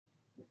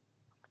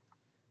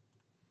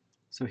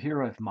So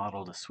here I've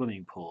modeled a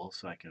swimming pool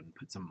so I can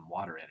put some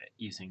water in it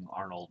using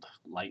Arnold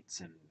lights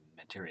and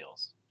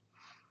materials.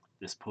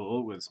 This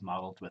pool was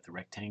modeled with a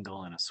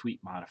rectangle and a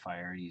sweep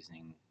modifier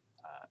using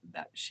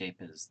that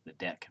shape as the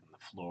deck and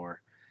the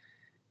floor.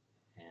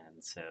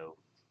 And so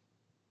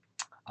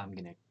I'm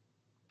going to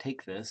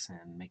take this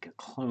and make a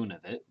clone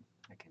of it.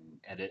 I can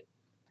edit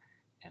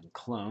and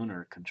clone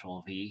or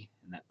Control V,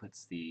 and that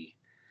puts the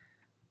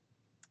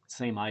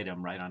same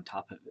item right on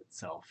top of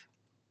itself.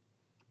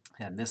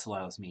 And this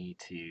allows me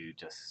to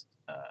just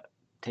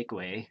take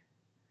away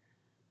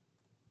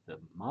the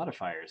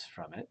modifiers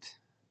from it.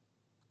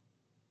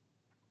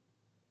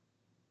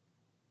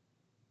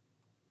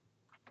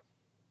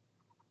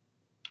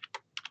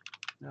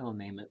 I'll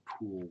name it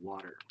pool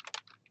water.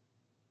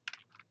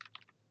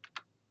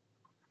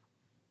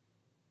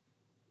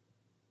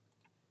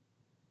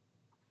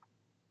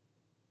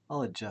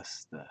 I'll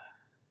adjust the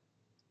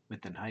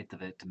width and height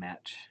of it to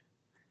match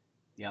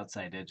the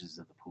outside edges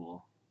of the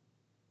pool.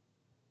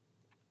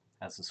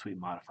 As the sweep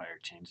modifier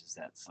changes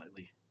that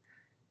slightly.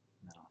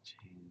 And then I'll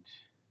change.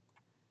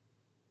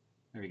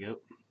 There we go.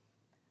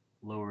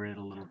 Lower it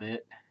a little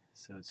bit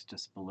so it's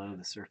just below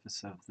the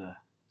surface of the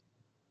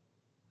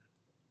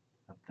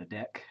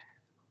deck.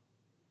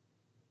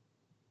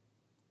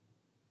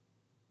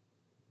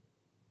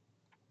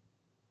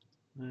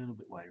 A little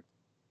bit wider.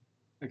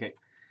 Okay,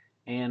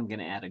 and I'm going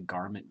to add a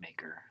garment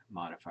maker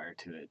modifier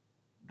to it.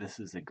 This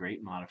is a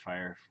great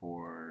modifier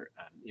for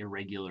an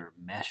irregular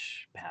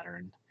mesh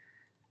pattern,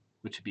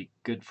 which would be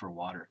good for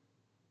water.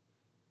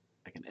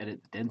 I can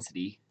edit the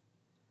density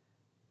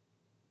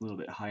a little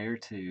bit higher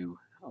to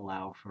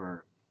allow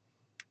for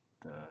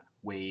the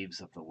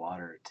waves of the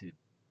water to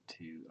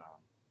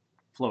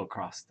flow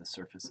across the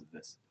surface of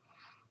this.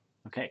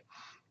 Okay,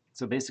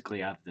 so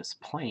basically I have this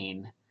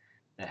plane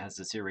that has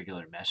this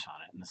irregular mesh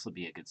on it, and this will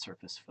be a good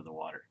surface for the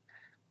water.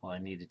 All I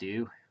need to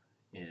do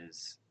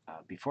is,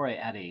 before I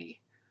add a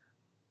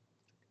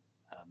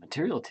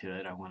material to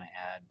it, I want to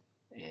add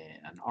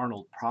an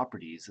Arnold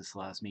properties. This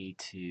allows me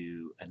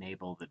to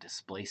enable the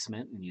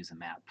displacement and use a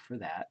map for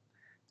that,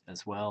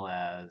 as well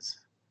as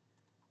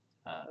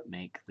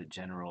make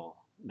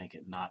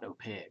it not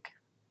opaque.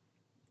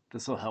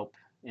 This will help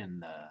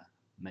in the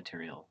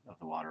material of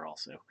the water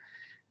also.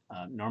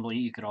 Normally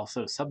you could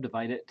also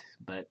subdivide it,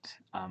 but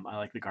I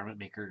like the garment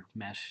maker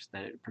mesh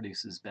that it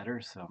produces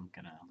better, so I'm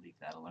going to leave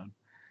that alone.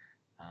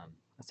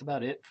 That's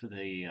about it for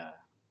the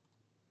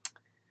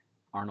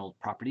Arnold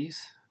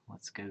properties.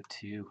 Let's go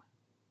to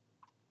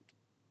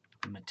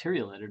the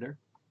material editor,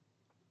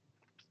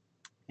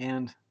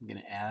 and I'm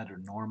going to add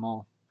a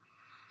normal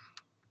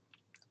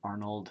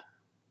Arnold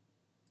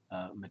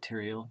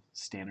material,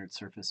 standard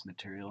surface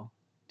material,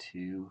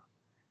 to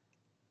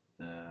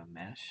the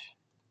mesh.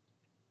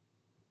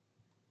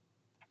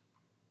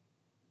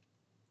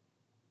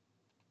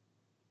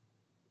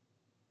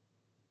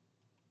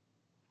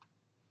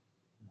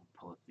 I'll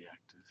pull up the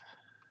active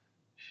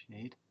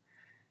shade.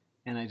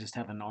 And I just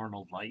have an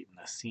Arnold light in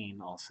the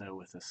scene also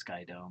with a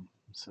sky dome.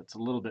 So it's a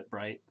little bit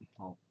bright.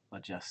 I'll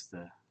adjust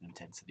the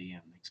intensity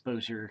and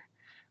exposure.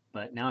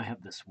 But now I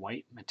have this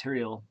white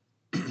material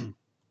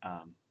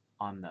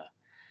on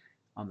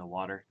the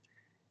water.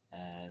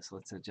 So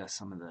let's adjust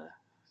some of the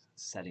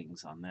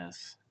settings on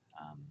this.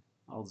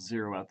 I'll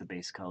zero out the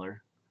base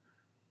color.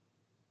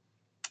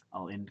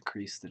 I'll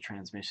increase the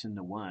transmission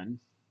to 1.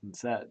 And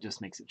so that just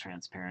makes it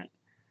transparent.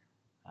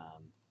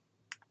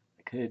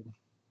 I could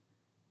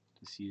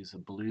just use a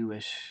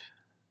bluish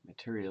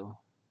material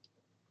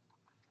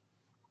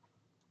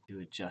to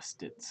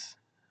adjust its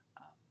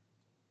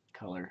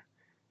color.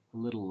 A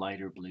little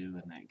lighter blue,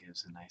 and that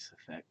gives a nice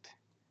effect.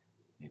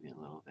 Maybe a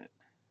little bit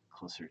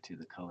closer to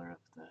the color of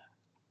the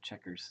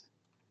checkers.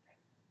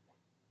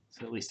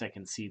 So at least I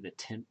can see the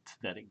tint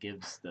that it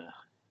gives the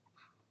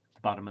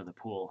bottom of the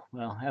pool.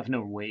 Well, I have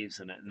no waves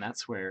in it, and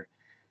that's where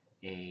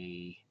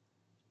an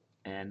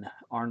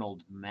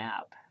Arnold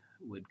map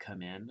would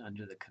come in.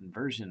 Under the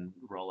conversion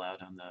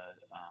rollout on the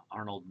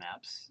Arnold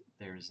maps,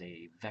 there's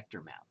a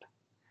vector map.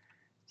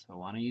 So I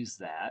want to use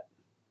that,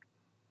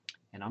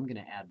 and I'm going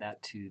to add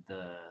that to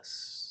the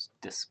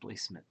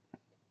displacement.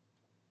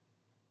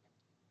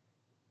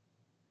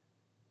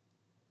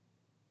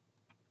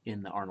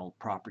 In the Arnold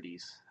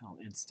properties, I'll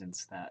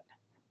instance that.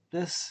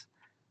 This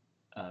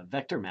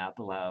vector map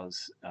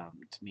allows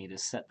me to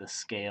set the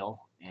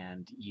scale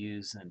and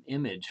use an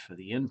image for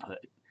the input.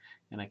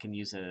 And I can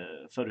use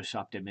a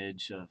photoshopped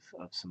image of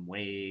some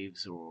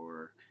waves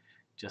or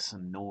just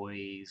some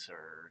noise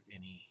or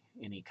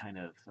any kind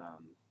of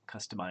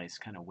customized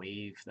kind of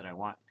wave that I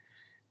want.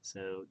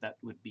 So that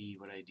would be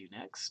what I do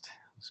next.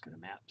 Let's go to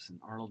Maps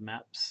and Arnold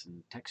Maps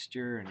and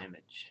Texture and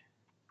Image.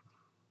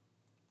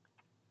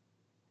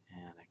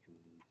 And I can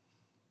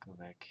go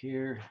back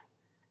here.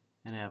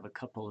 And I have a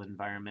couple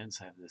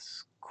environments. I have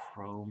this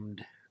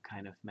chromed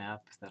kind of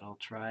map that I'll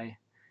try.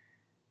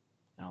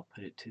 And I'll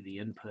put it to the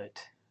input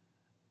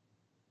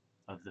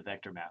of the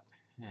vector map.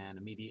 And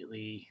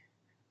immediately,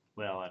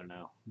 well, I don't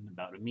know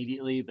about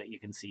immediately, but you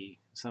can see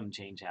some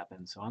change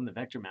happen. So on the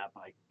vector map,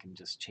 I can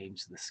just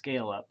change the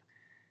scale up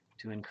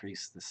to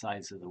increase the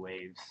size of the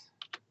waves.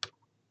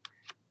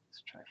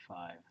 Let's try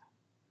 5.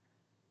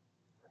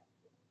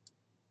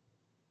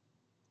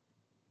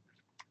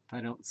 If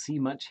I don't see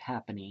much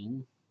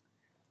happening,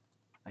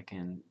 I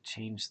can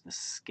change the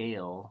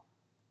scale.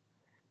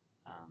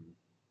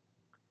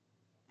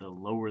 The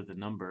lower the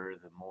number,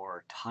 the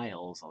more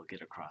tiles I'll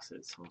get across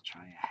it. So we'll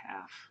try a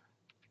half.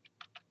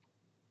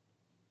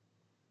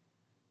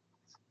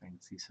 So I can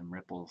see some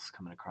ripples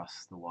coming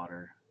across the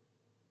water.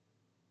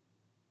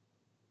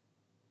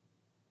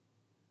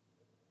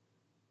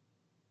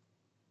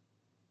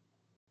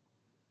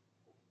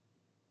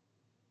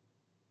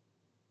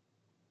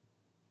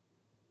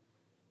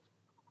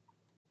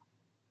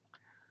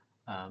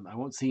 I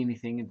won't see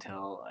anything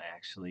until I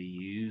actually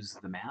use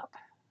the map,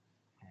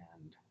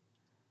 and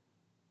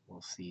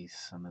we'll see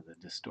some of the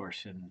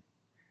distortion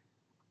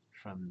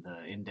from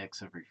the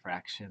index of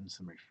refraction,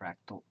 some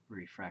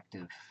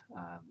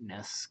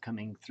refractiveness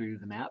coming through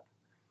the map.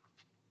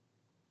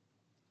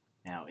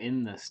 Now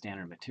in the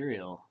standard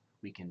material,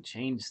 we can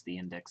change the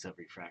index of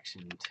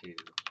refraction to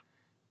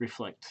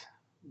reflect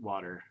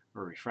water,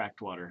 or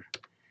refract water,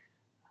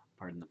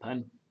 pardon the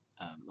pun,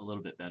 a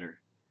little bit better.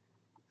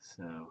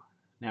 So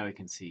now we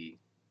can see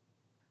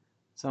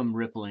some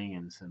rippling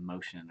and some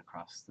motion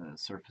across the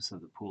surface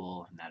of the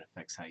pool, and that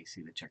affects how you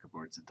see the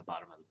checkerboards at the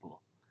bottom of the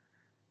pool.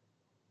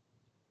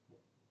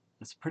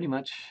 That's pretty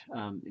much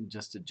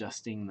just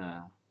adjusting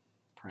the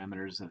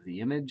parameters of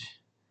the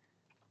image.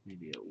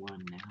 Maybe at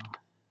 1 now.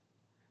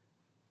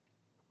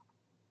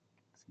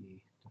 Let's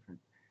see,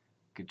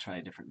 could try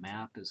a different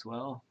map as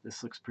well.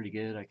 This looks pretty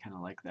good. I kind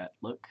of like that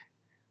look,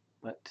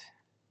 but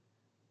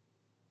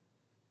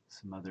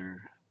some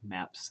other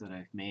maps that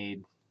I've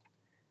made.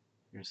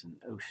 Here's an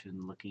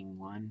ocean looking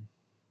one.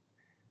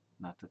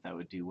 Not that that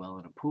would do well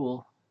in a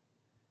pool.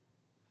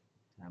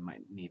 I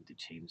might need to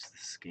change the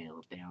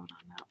scale down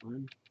on that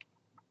one.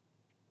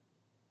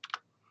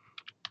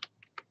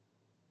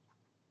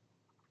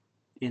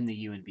 In the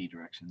U and V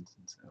directions,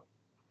 and so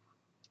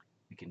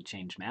we can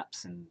change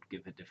maps and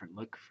give a different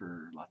look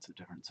for lots of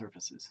different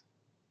surfaces.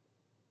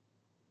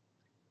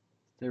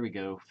 There we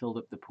go, filled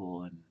up the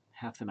pool in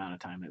half the amount of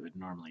time it would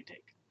normally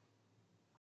take.